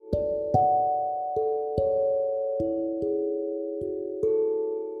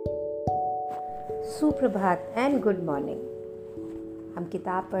सुप्रभात and good morning. हम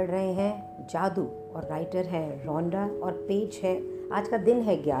किताब पढ़ रहे हैं जादू और राइटर है रोंडा और पेज है। आज का दिन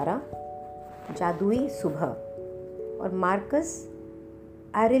है 11 जादुई सुबह। और मार्कस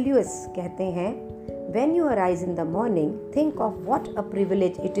एरेलियस कहते हैं, When you arise in the morning, think of what a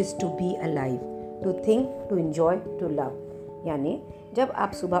privilege it is to be alive, to think, to enjoy, to love। यानी जब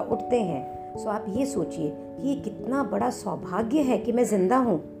आप सुबह उठते हैं तो आप ये सोचिए कि ये कितना बड़ा सौभाग्य है कि मैं जिंदा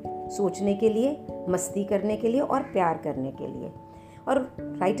हूँ, सोचने के लिए, मस्ती करने के लिए और प्यार करने के लिए। और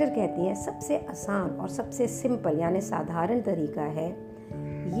राइटर कहती हैं सबसे आसान और सबसे सिंपल यानी साधारण तरीका है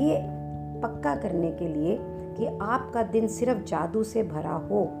ये पक्का करने के लिए कि आपका दिन सिर्फ जादू से भरा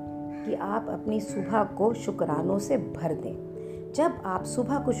हो, कि आप अपनी सुबह को शुक्रानों से भर दें। जब आप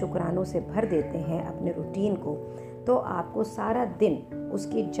सुबह को शुक्रानों से भर देते हैं अपने रूटीन को, तो आपको सारा दिन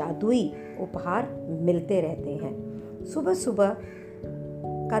उसके जादुई उपहार मिलते रहते हैं। सुबह सुबह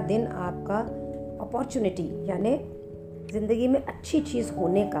का दिन आपका अपॉर्चुनिटी यानी ज़िंदगी में अच्छी चीज़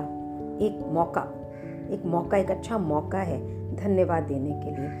होने का एक अच्छा मौका है धन्यवाद देने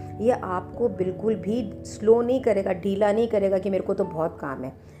के लिए। ये आपको बिल्कुल भी स्लो नहीं करेगा, ढीला नहीं करेगा कि मेरे को तो बहुत काम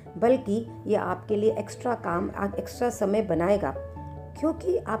है, बल्कि ये आपके लिए एक्स्ट्रा समय बनाएगा,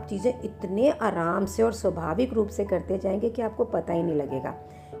 क्योंकि आप चीज़ें इतने आराम से और स्वाभाविक रूप से करते जाएंगे कि आपको पता ही नहीं लगेगा।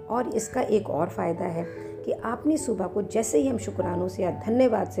 और इसका एक और फ़ायदा है कि अपनी सुबह को जैसे ही हम शुक्रानों से या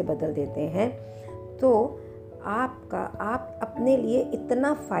धन्यवाद से बदल देते हैं, तो आप अपने लिए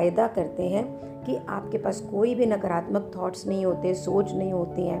इतना फ़ायदा करते हैं कि आपके पास कोई भी नकारात्मक थॉट्स नहीं होते, सोच नहीं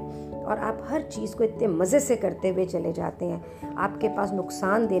होती हैं, और आप हर चीज़ को इतने मज़े से करते हुए चले जाते हैं। आपके पास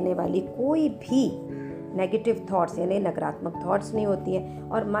नुकसान देने वाली कोई भी नेगेटिव थॉट्स यानी नकारात्मक थॉट्स नहीं होती हैं,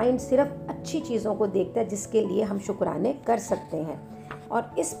 और माइंड सिर्फ अच्छी चीज़ों को देखता है जिसके लिए हम शुक्राने कर सकते हैं।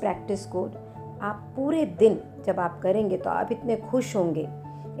 और इस प्रैक्टिस को आप पूरे दिन जब आप करेंगे तो आप इतने खुश होंगे,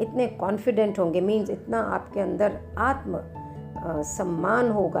 इतने कॉन्फिडेंट होंगे, मीन्स इतना आपके अंदर आत्म सम्मान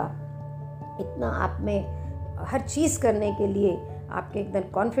होगा, इतना आप में हर चीज़ करने के लिए आपके एकदम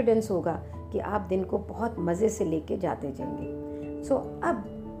कॉन्फिडेंस होगा कि आप दिन को बहुत मज़े से लेके जाते जाएंगे। सो अब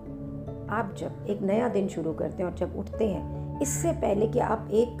आप जब एक नया दिन शुरू करते हैं और जब उठते हैं, इससे पहले कि आप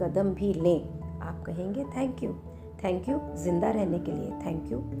एक कदम भी लें, आप कहेंगे थैंक यू ज़िंदा रहने के लिए,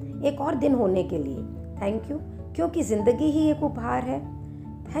 थैंक यू एक और दिन होने के लिए, थैंक यू क्योंकि ज़िंदगी ही एक उपहार है,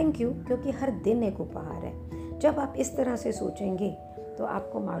 थैंक यू क्योंकि हर दिन एक उपहार है। जब आप इस तरह से सोचेंगे तो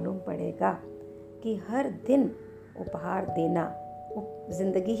आपको मालूम पड़ेगा कि हर दिन उपहार देना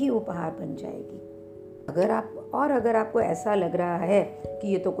ज़िंदगी ही उपहार बन जाएगी। अगर आपको ऐसा लग रहा है कि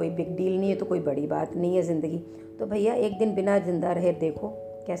ये तो कोई बिग डील नहीं है, तो कोई बड़ी बात नहीं है ज़िंदगी, तो भैया एक दिन बिना जिंदा रहे देखो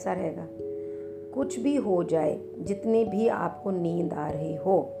कैसा रहेगा। कुछ भी हो जाए, जितनी भी आपको नींद आ रही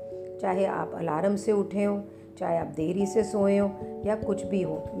हो, चाहे आप अलार्म से उठे हो, चाहे आप देरी से सोए हो, या कुछ भी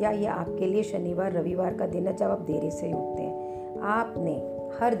हो, या ये आपके लिए शनिवार रविवार का दिन है जब आप देरी से उठते हैं, आपने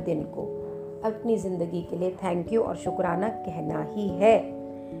हर दिन को अपनी ज़िंदगी के लिए थैंक यू और शुक्राना कहना ही है।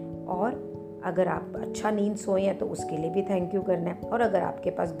 और अगर आप अच्छा नींद सोए हैं तो उसके लिए भी थैंक यू करना है। और अगर आपके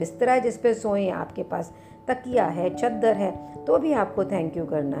पास बिस्तरा है जिस पे सोए हैं, आपके पास तकिया है, चद्दर है, तो भी आपको थैंक यू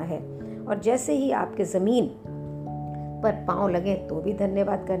करना है। और जैसे ही आपके ज़मीन पर पाँव लगे तो भी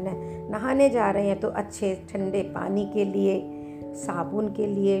धन्यवाद करना है। नहाने जा रहे हैं तो अच्छे ठंडे पानी के लिए, साबुन के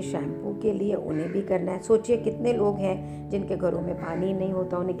लिए, शैम्पू के लिए, उन्हें भी करना है। सोचिए कितने लोग हैं जिनके घरों में पानी नहीं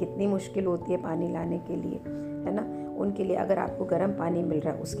होता, उन्हें कितनी मुश्किल होती है पानी लाने के लिए, है ना। उनके लिए अगर आपको गर्म पानी मिल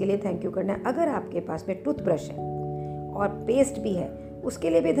रहा है उसके लिए थैंक यू करना है। अगर आपके पास में टूथब्रश है और पेस्ट भी है, उसके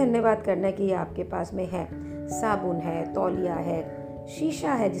लिए भी धन्यवाद करना है कि ये आपके पास में है। साबुन है, तौलिया है,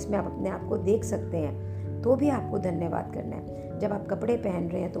 शीशा है जिसमें आप अपने आप को देख सकते हैं, तो भी आपको धन्यवाद करना है। जब आप कपड़े पहन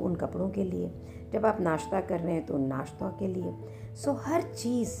रहे हैं तो उन कपड़ों के लिए, जब आप नाश्ता कर रहे हैं तो उन नाश्तों के लिए। सो हर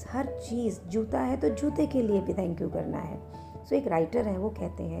चीज़, जूता है तो जूते के लिए भी थैंक यू करना है। सो एक राइटर है, वो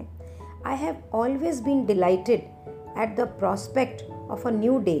कहते हैं, I have always been dilated at the prospect of a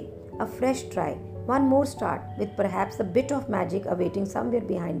new day, a fresh try, one more start with perhaps a bit of magic awaiting somewhere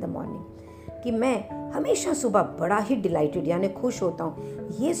behind the morning। कि मैं हमेशा सुबह बड़ा ही डिलाइटेड यानी खुश होता हूँ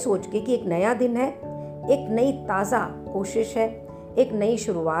ये सोच के कि एक नया दिन है, एक नई ताज़ा कोशिश है, एक नई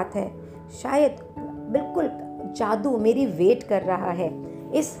शुरुआत है, शायद बिल्कुल जादू मेरी वेट कर रहा है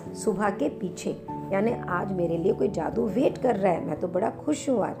इस सुबह के पीछे, यानी आज मेरे लिए कोई जादू वेट कर रहा है, मैं तो बड़ा खुश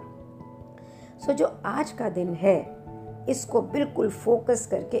हूँ आज। सो जो आज का दिन है इसको बिल्कुल फोकस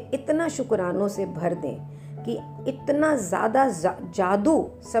करके इतना शुक्रानों से भर दें कि इतना ज़्यादा जादू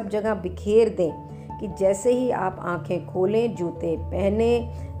सब जगह बिखेर दें कि जैसे ही आप आंखें खोलें, जूते पहने,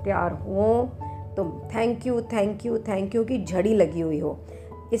 तैयार हों, तो थैंक यू की झड़ी लगी हुई हो।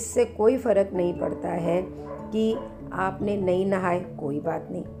 इससे कोई फ़र्क नहीं पड़ता है कि आपने नहीं नहाए, कोई बात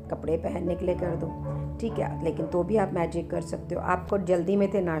नहीं, कपड़े पहनने के लिए कर दो, ठीक है, लेकिन तो भी आप मैजिक कर सकते हो। आपको जल्दी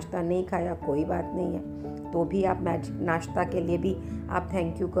में थे, नाश्ता नहीं खाया, कोई बात नहीं है, तो भी आप मैजिक नाश्ता के लिए भी आप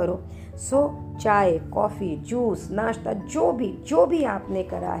थैंक यू करो। सो चाय, कॉफ़ी, जूस, नाश्ता, जो भी आपने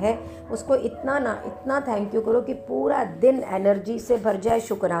करा है उसको इतना थैंक यू करो कि पूरा दिन एनर्जी से भर जाए,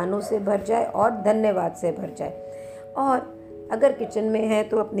 शुक्रानों से भर जाए और धन्यवाद से भर जाए। और अगर किचन में है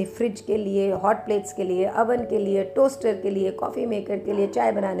तो अपनी फ्रिज के लिए, हॉट प्लेट्स के लिए, अवन के लिए, टोस्टर के लिए, कॉफ़ी मेकर के लिए,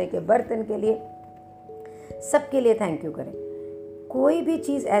 चाय बनाने के बर्तन के लिए, सबके लिए थैंक यू करें। कोई भी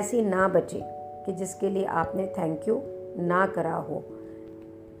चीज़ ऐसी ना बचे कि जिसके लिए आपने थैंक यू ना करा हो।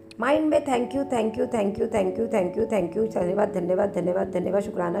 माइंड में thank you thank you thank you thank you thank you thank you, धन्यवाद धन्यवाद धन्यवाद धन्यवाद,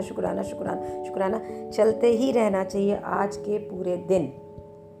 शुक्राना शुक्राना शुक्राना शुक्राना चलते ही रहना चाहिए आज के पूरे दिन।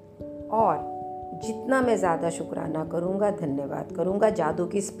 और जितना मैं ज़्यादा शुक्राना करूँगा, धन्यवाद करूँगा, जादू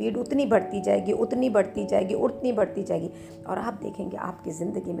की स्पीड उतनी बढ़ती जाएगी, उतनी बढ़ती जाएगी, उतनी बढ़ती जाएगी, और आप देखेंगे आपकी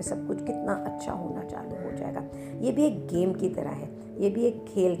ज़िंदगी में सब कुछ कितना अच्छा होना चालू हो जाएगा। ये भी एक गेम की तरह है, ये भी एक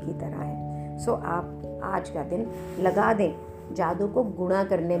खेल की तरह है। सो आप आज का दिन लगा दें जादू को गुणा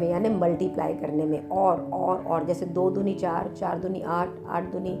करने में, यानी मल्टीप्लाई करने में, और जैसे 2 दूनी 4, 4 दूनी 8,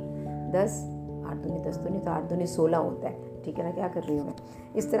 8 दूनी 10, 8 दूनी 10 दूनी तो 8 दूनी 16 होता है, ठीक है ना, क्या कर रही हूँ मैं,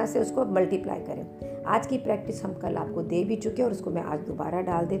 इस तरह से उसको मल्टीप्लाई करें। आज की प्रैक्टिस हम कल आपको दे भी चुके हैं और उसको मैं आज दोबारा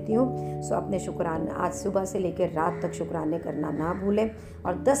डाल देती हूँ। सो अपने शुक्राना आज सुबह से लेकर रात तक शुक्राने करना ना भूलें,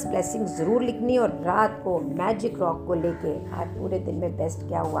 और 10 ब्लेसिंग ज़रूर लिखनी, और रात को मैजिक रॉक को लेके आज पूरे दिन में बेस्ट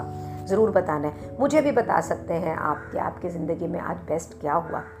क्या हुआ ज़रूर बताना है। मुझे भी बता सकते हैं आप कि आपकी ज़िंदगी में आज बेस्ट क्या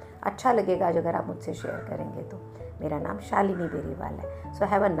हुआ। अच्छा लगेगा अगर आप मुझसे शेयर करेंगे तो। मेरा नाम शालिनी बेरीवाल है। So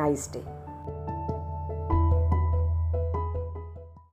have a nice day.